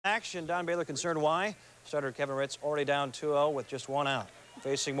Action. Don Baylor concerned why? Starter Kevin Ritz already down 2-0 with just one out.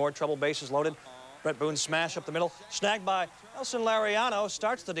 Facing more trouble, bases loaded. Brett Boone smash up the middle. Snagged by Nelson Lariano.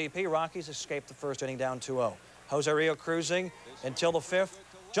 Starts the DP. Rockies escape the first inning down 2-0. Jose Rio cruising until the fifth.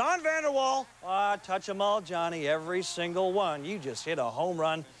 John Vanderwall. Touch them all, Johnny. Every single one. You just hit a home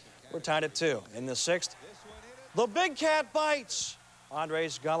run. We're tied at 2. In the sixth, the big cat bites.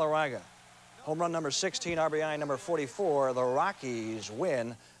 Andres Galarraga. Home run number 16, RBI number 44. The Rockies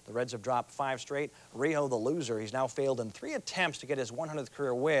win. The Reds have dropped 5 straight. Rio, the loser, he's now failed in 3 attempts to get his 100th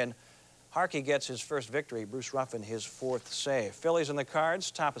career win. Harkey gets his first victory. Bruce Ruffin his 4th save. Phillies in the Cards,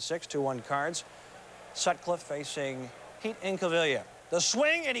 top of 6, 2-1 Cards. Sutcliffe facing Pete Incaviglia. The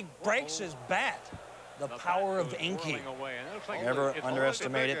swing, and he breaks his bat. The power of Inky. Never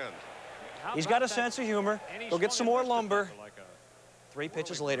underestimate it. He's got a sense of humor. Go get some more lumber. 3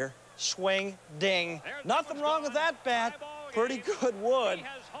 pitches later. Swing, ding. Nothing wrong with that bat. Pretty good wood.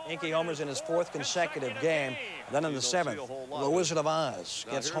 Inky homers in his 4th consecutive game. Then in the 7th, the Wizard of Oz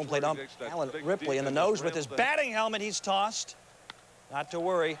gets home plate ump Alan Ripley in the nose with his batting helmet. He's tossed. Not to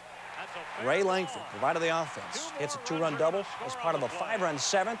worry. Ray Langford provided the offense. Hits a 2-run double as part of a 5-run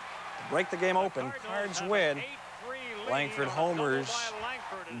 7th to break the game open. Cards win. Langford homers,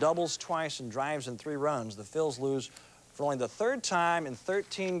 doubles twice, and drives in 3 runs. The Phils lose for only the 3rd time in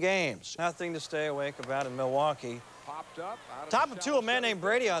 13 games. Nothing to stay awake about in Milwaukee. Top of 2, a man named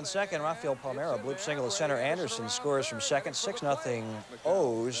Brady on second. Rafael Palmeiro, bloop single to center. Anderson scores from second. 6-0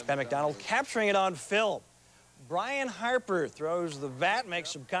 O's. Ben McDonald capturing it on film. Brian Harper throws the bat,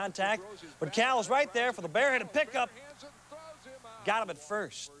 makes some contact, but Cal's right there for the barehanded pickup. Got him at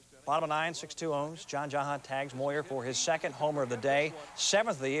first. Bottom of 9, 6-2 O's. John Jaha tags Moyer for his 2nd homer of the day. 7th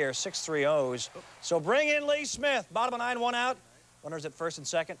of the year, 6-3 O's. So bring in Lee Smith. Bottom of 9, 1 out. Runners at first and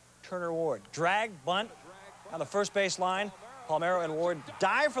second. Turner Ward. Drag, bunt on the first base line. Palmeiro and Ward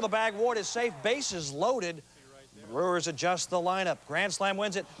dive for the bag. Ward is safe. Bases loaded. Brewers adjust the lineup. Grand Slam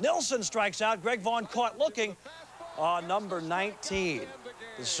wins it. Nilsson strikes out. Greg Vaughn caught looking. Number 19.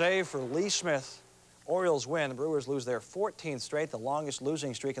 The save for Lee Smith. Orioles win. The Brewers lose their 14th straight, the longest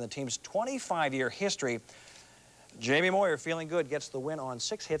losing streak in the team's 25-year history. Jamie Moyer, feeling good, gets the win on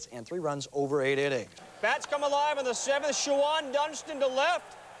 6 hits and 3 runs over 8 innings. Bats come alive in the 7th. Shawan Dunston to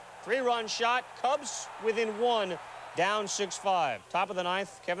left. 3-run shot. Cubs within 1, down 6-5. Top of the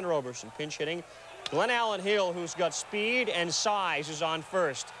 9th, Kevin Roberson pinch hitting. Glenn Allen Hill, who's got speed and size, is on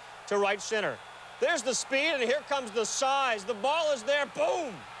first to right center. There's the speed, and here comes the size. The ball is there.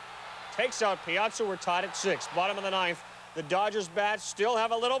 Boom! Takes out Piazza. We're tied at 6. Bottom of the 9th. The Dodgers bats still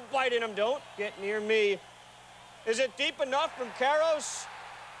have a little bite in them. Don't get near me. Is it deep enough from Karros?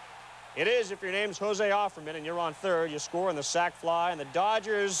 It is if your name's Jose Offerman and you're on 3rd. You score on the sac fly, and the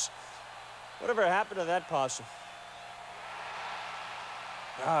Dodgers, whatever happened to that possum?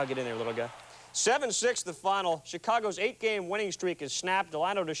 Get in there, little guy. 7-6 the final. Chicago's 8-game winning streak is snapped.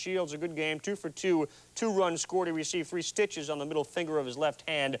 Delano DeShields, a good game, 2 for 2, 2 runs scored. He received 3 stitches on the middle finger of his left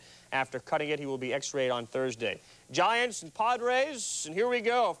hand. After cutting it, he will be x-rayed on Thursday. Giants and Padres, and here we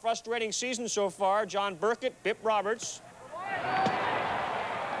go. Frustrating season so far. John Burkett, Bip Roberts.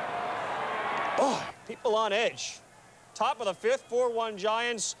 Oh, people on edge. Top of the 5th, 4-1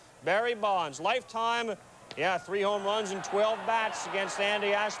 Giants. Barry Bonds, lifetime, 3 home runs and 12 bats against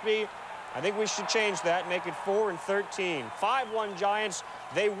Andy Ashby. I think we should change that, make it 4-13. 5-1 Giants.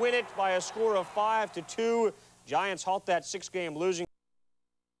 They win it by a score of 5-2. Giants halt that 6-game losing.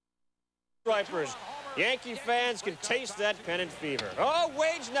 Stripers. Yankee fans can taste that pennant fever. Oh,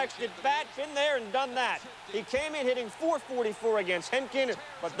 Wade's next at bat. Been there and done that. He came in hitting .444 against Henkin,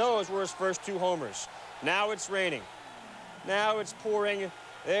 but those were his first 2 homers. Now it's raining. Now it's pouring.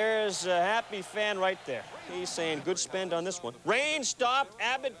 There's a happy fan right there. He's saying good spend on this one. Rain stopped.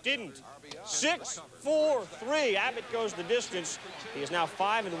 Abbott didn't. 6-4-3. Abbott goes the distance. He is now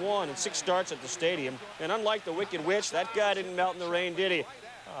 5-1 in 6 starts at the stadium. And unlike the Wicked Witch, that guy didn't melt in the rain, did he?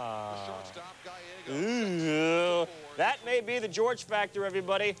 That may be the George factor,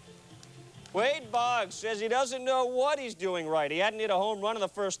 everybody. Wade Boggs says he doesn't know what he's doing right. He hadn't hit a home run in the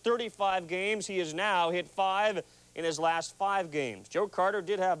first 35 games. He has now hit 5 in his last 5 games. Joe Carter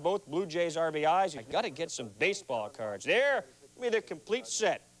did have both Blue Jays RBIs. You've got to get some baseball cards. There, give me the complete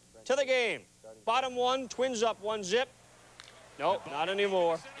set. To the game. Bottom 1, Twins up 1-zip. Nope, not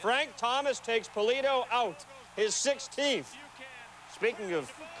anymore. Frank Thomas takes Polito out, his 16th. Speaking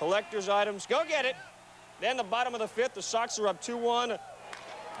of collector's items, go get it. Then the bottom of the 5th, the Sox are up 2-1.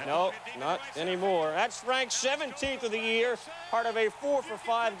 No, not anymore. That's Frank's 17th of the year, part of a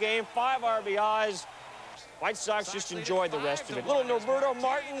 4-for-5 game, 5 RBIs. White Sox just enjoyed the rest of it. Little Norberto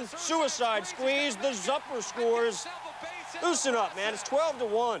Martin, suicide squeeze. The Zupper scores. Loosen up, man. It's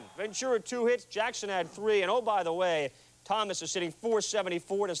 12-1. Ventura 2 hits. Jackson had 3. And, oh, by the way, Thomas is sitting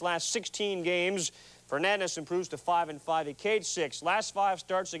 .474 in his last 16 games. Fernandez improves to 5-5. He K'd 6. Last 5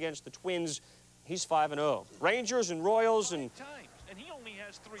 starts against the Twins. He's 5-0. Rangers and Royals and...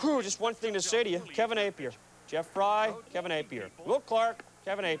 Whew, just one thing to say to you. Kevin Appier. Jeff Fry, Kevin Appier. Will Clark,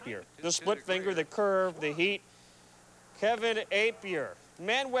 Kevin Appier. The split finger, the curve, the heat. Kevin Appier.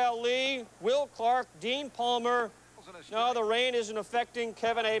 Manuel Lee, Will Clark, Dean Palmer. No, the rain isn't affecting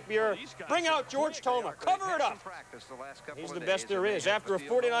Kevin Appier. Bring out George Toma. Cover it up. He's the best there is. After a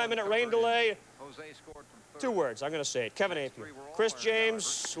 49-minute rain delay, 2 words. I'm going to say it. Kevin Appier. Chris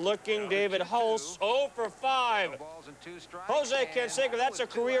James looking. David Hulse. 0 for 5. Jose Canseco, that's a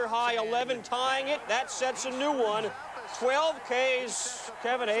career high 11, tying it. That sets a new one. 12 Ks.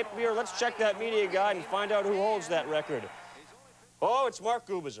 Kevin Appier. Let's check that media guide and find out who holds that record. Oh, it's Mark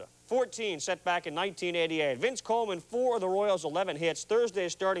Gubiza. 14, set back in 1988. Vince Coleman, 4 of the Royals' 11 hits.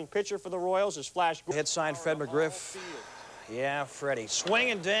 Thursday's starting pitcher for the Royals is Flash. Hit sign Fred McGriff. Yeah, Freddie.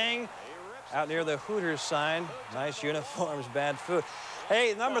 Swing and ding. Out near the Hooters sign. Nice uniforms, bad food.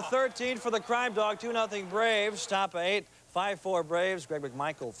 Hey, number 13 for the Crime Dog, 2-0 Braves. Top of 8, 5-4 Braves. Greg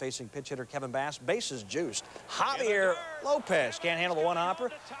McMichael facing pitch hitter Kevin Bass. Bases juiced. Javier Lopez can't handle the one-hopper.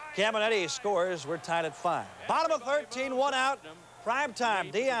 Caminetti scores. We're tied at 5. Bottom of 13, 1 out. Prime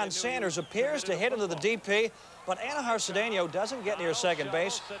time. Deion Sanders appears to hit into the DP, but Anaheim Cedeno doesn't get near second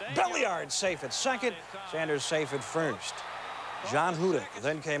base. Belliard safe at second. Sanders safe at first. John Hudick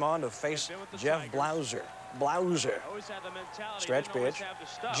then came on to face Jeff Blauser. Stretch pitch.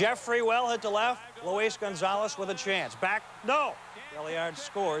 Jeffrey well hit to left. Luis Gonzalez with a chance. Back. No. Belliard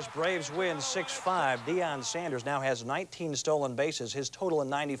scores. Braves win 6-5. Deion Sanders now has 19 stolen bases. His total in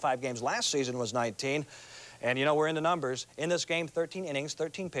 95 games last season was 19. And, you know, we're in the numbers. In this game, 13 innings,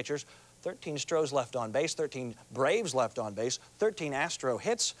 13 pitchers, 13 Stros left on base, 13 Braves left on base, 13 Astro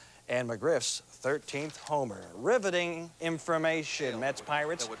hits, and McGriff's 13th homer. Riveting information. Mets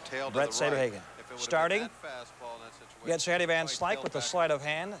Pirates, Brett Saberhagen. Starting, gets Eddie Van Slyke with the sleight of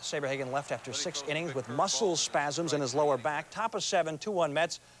hand. Saberhagen left after 6 innings with muscle spasms in his lower back. Top of 7, 2-1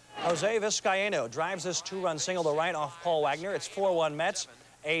 Mets. Jose Vizcaino drives this 2-run single to right off Paul Wagner. It's 4-1 Mets.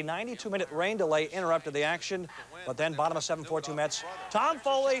 A 92-minute rain delay interrupted the action, but then bottom of 7, 4-2 Mets. Tom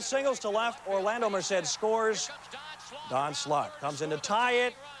Foley singles to left. Orlando Merced scores. Don Slott comes in to tie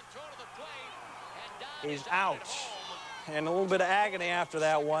it. He's out. And a little bit of agony after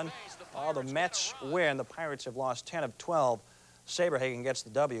that one. Oh, the Mets win. The Pirates have lost 10 of 12. Saberhagen gets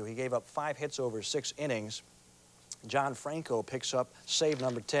the W. He gave up 5 hits over 6 innings. John Franco picks up save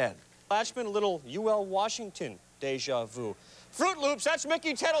number 10. Latchman, a little UL Washington deja vu. Fruit Loops, that's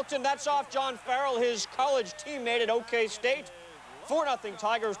Mickey Tettleton. That's off John Farrell, his college teammate at OK State. 4-0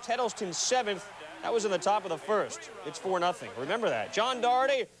 Tigers, Tettleton 7th. That was in the top of the first. It's 4-0. Remember that. John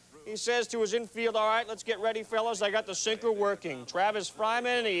Doherty, he says to his infield, all right, let's get ready, fellas. I got the sinker working. Travis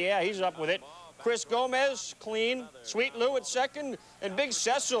Fryman, yeah, he's up with it. Chris Gomez, clean. Sweet Lou at second, and Big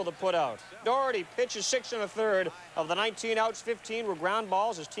Cecil to put out. Doherty pitches 6 1/3. Of the 19 outs, 15 were ground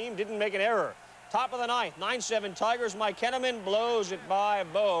balls. His team didn't make an error. Top of the 9th, 9-7 Tigers. Mike Henneman blows it by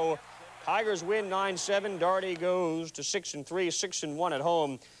Bo. Tigers win 9-7. Doherty goes to 6-3, 6-1 at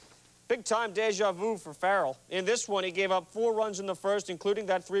home. Big-time deja vu for Farrell. In this one, he gave up 4 runs in the first, including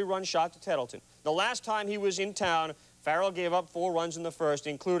that 3-run shot to Tettleton. The last time he was in town, Farrell gave up 4 runs in the first,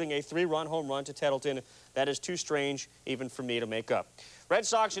 including a 3-run home run to Tettleton. That is too strange even for me to make up. Red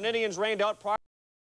Sox and Indians rained out prior.